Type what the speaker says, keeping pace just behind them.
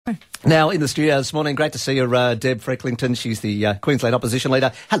Now, in the studio this morning, great to see you, Deb Frecklington. She's the Queensland Opposition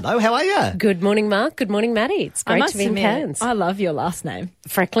Leader. Hello, how are you? Good morning, Mark. Good morning, Maddie. It's great to be in Cairns. I love your last name.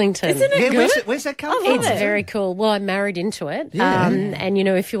 Frecklington. Isn't it good? Where's that come from? It's very cool. Well, I married into it. Yeah. And, you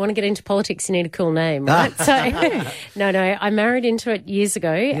know, if you want to get into politics, you need a cool name, right? So, no, I married into it years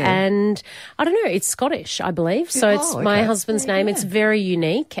ago. And I don't know, it's Scottish, I believe. So it's my husband's name. It's very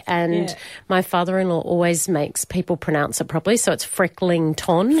unique. And my father-in-law always makes people pronounce it properly. So it's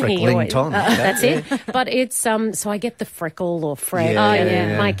Frecklington. Frecklington. That's it. But it's, so I get the freckle or Freck.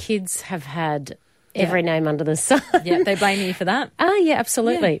 My kids have had every name under the sun. Yeah, they blame you for that. Yeah,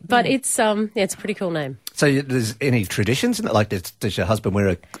 absolutely. But it's it's a pretty cool name. So there's any traditions in it? Like, does your husband wear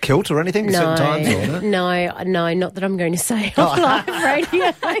a kilt or anything at certain times? Or No, not that I'm going to say on live radio.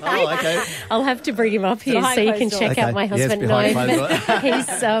 Okay. I'll have to bring him up here so you can check out my husband.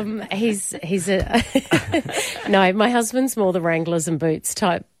 He's a no. My husband's more the Wranglers and boots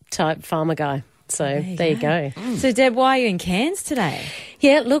type farmer guy. So there you go. So, Deb, why are you in Cairns today?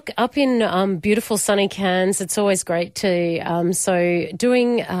 Yeah, look, up in beautiful sunny Cairns, it's always great to,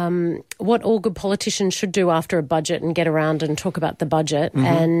 doing what all good politicians should do after a budget and get around and talk about the budget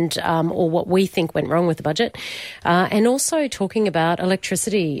and or what we think went wrong with the budget, and also talking about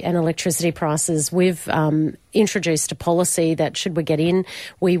electricity and electricity prices. We've introduced a policy that should we get in,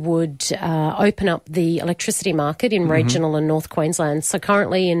 we would open up the electricity market in regional and North Queensland. So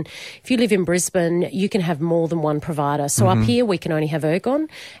currently, if you live in Brisbane, you can have more than one provider. So up here, we can only have Ergon,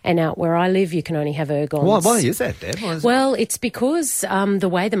 and out where I live, you can only have Ergon. Why is that, Deb? Well, it's because the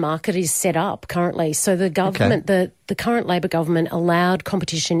way the market is set up currently. So the government, the current Labor government allowed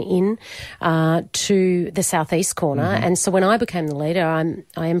competition in to the southeast corner. And so when I became the leader,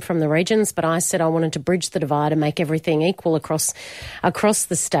 I am from the regions, but I said I wanted to bridge the divide and make everything equal across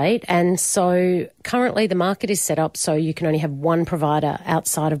the state. And so currently the market is set up so you can only have one provider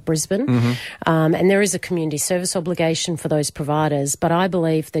outside of Brisbane. And there is a community service obligation for those providers. But I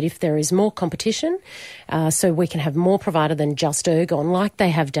believe that if there is more competition, so we can have more provider than just Ergon, like they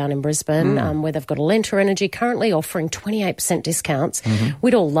have down in Brisbane, where they've got Alenta Energy currently offering 28% discounts.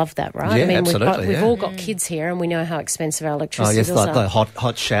 We'd all love that, right? Yeah, I mean, absolutely, we've all got kids here and we know how expensive our electricity bills like are. the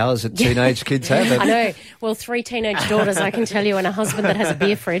hot showers that teenage kids have. I know. Well, 3 teenage daughters, I can tell you, and a husband that has a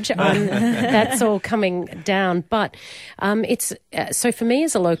beer fridge. That's all coming down. But it's so for me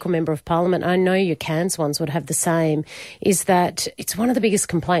as a local member of Parliament, I know your Cairns ones would have the same, is that it's one of the biggest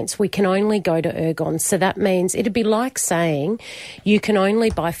complaints. We can only go to Ergon. So that means it'd be like saying you can only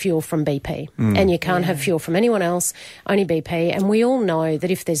buy fuel from BP and you can't have fuel from anyone else, only BP. And we all know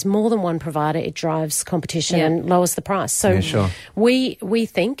that if there's more than one provider, it drives competition and lowers the price. So we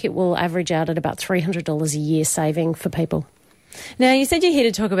think it will average out at about $300 a year saving for people. Now, you said you're here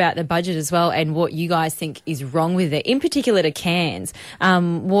to talk about the budget as well and what you guys think is wrong with it, in particular to Cairns.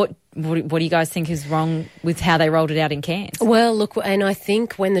 What do you guys think is wrong with how they rolled it out in Cairns? Well, look, and I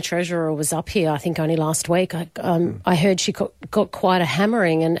think when the Treasurer was up here, I think only last week, I heard she got quite a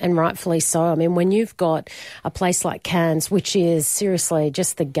hammering, and rightfully so. I mean, when you've got a place like Cairns, which is seriously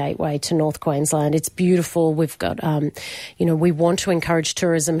just the gateway to North Queensland, it's beautiful. We've got, we want to encourage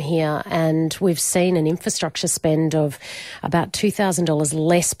tourism here, and we've seen an infrastructure spend of about $2,000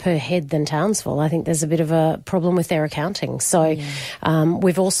 less per head than Townsville. I think there's a bit of a problem with their accounting. So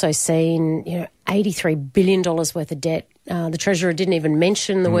we've also seen, $83 billion worth of debt. The Treasurer didn't even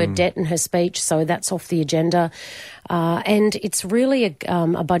mention the word debt in her speech, so that's off the agenda. And it's really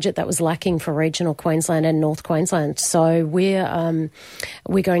a budget that was lacking for regional Queensland and North Queensland. So we're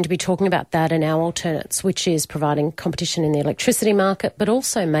going to be talking about that and our alternates, which is providing competition in the electricity market, but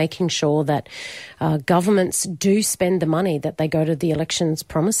also making sure that governments do spend the money that they go to the elections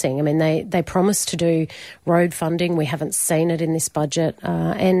promising. I mean, they promised to do road funding. We haven't seen it in this budget,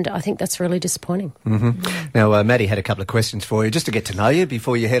 and I think that's really disappointing. Now, Maddie had a couple of questions for you, just to get to know you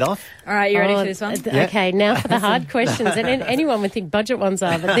before you head off. All right, you ready for this one? Okay, now for the hard questions. And anyone would think budget ones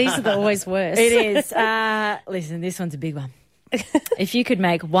are, but these are the always worst. It is. Listen, this one's a big one. If you could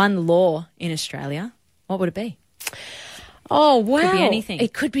make one law in Australia, what would it be? Oh, wow. Could be anything.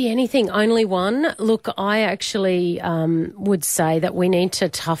 It could be anything. Only one. Look, I actually would say that we need to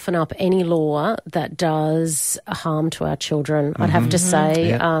toughen up any law that does harm to our children. I'd have to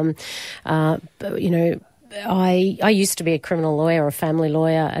say, I used to be a criminal lawyer, a family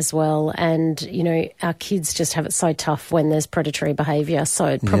lawyer as well, and, you know, our kids just have it so tough when there's predatory behaviour,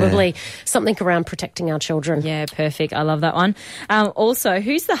 so probably something around protecting our children. Yeah, perfect. I love that one. Also,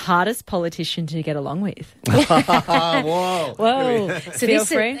 who's the hardest politician to get along with? Whoa. Whoa. So Feel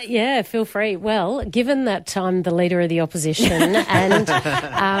free? Feel free. Well, given that I'm the leader of the opposition and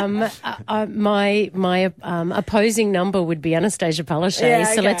my opposing number would be Anastasia Palaszczuk, Yeah,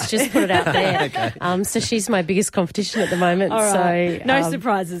 so okay. let's just put it out there. So she's my biggest competition at the moment. All right. So No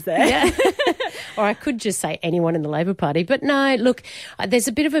surprises there. Yeah. Or I could just say anyone in the Labor Party. But no, look, there's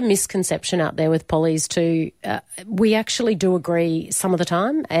a bit of a misconception out there with pollies too. We actually do agree some of the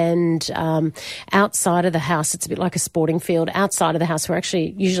time, and outside of the House, it's a bit like a sporting field. Outside of the House, we're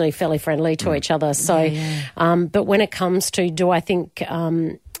actually usually fairly friendly to each other. So, but when it comes to, do I think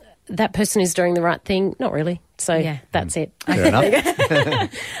that person is doing the right thing? Not really. So that's it. Fair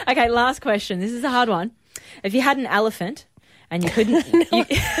enough. Okay, last question. This is a hard one. If you had an elephant and you couldn't...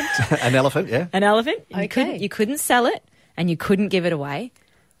 An elephant, yeah. An elephant? Okay. You couldn't sell it and you couldn't give it away.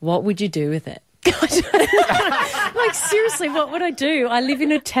 What would you do with it? Like, seriously, what would I do? I live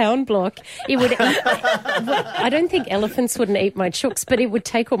in a town block. It would. I don't think elephants wouldn't eat my chooks, but it would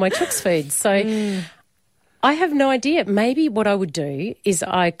take all my chooks' food. So I have no idea. Maybe what I would do is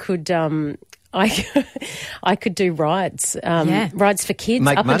I could do rides, rides for kids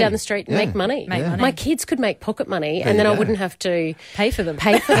Make up money. and down the street and make money. My kids could make pocket money, and then I wouldn't have to Pay for them.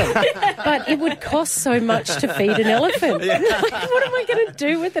 But it would cost so much to feed an elephant. Like, what am I going to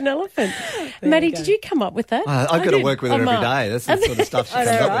do with an elephant? Maddie, did you come up with that? I've got to work with her every day. That's the sort of stuff she comes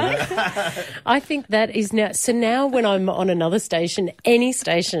up with. I think that is now. So now when I'm on another station, any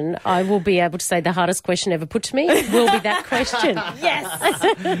station, I will be able to say the hardest question ever put to me will be that question. Yes.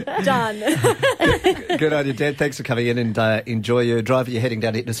 Done. Good on you, Dad. Thanks for coming in, and enjoy your drive. You're heading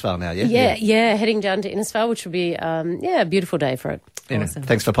down to Innisfail now, yeah? Yeah, heading down to Innisfail, which will be a beautiful day for it. Awesome.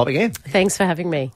 Thanks for popping in. Thanks for having me.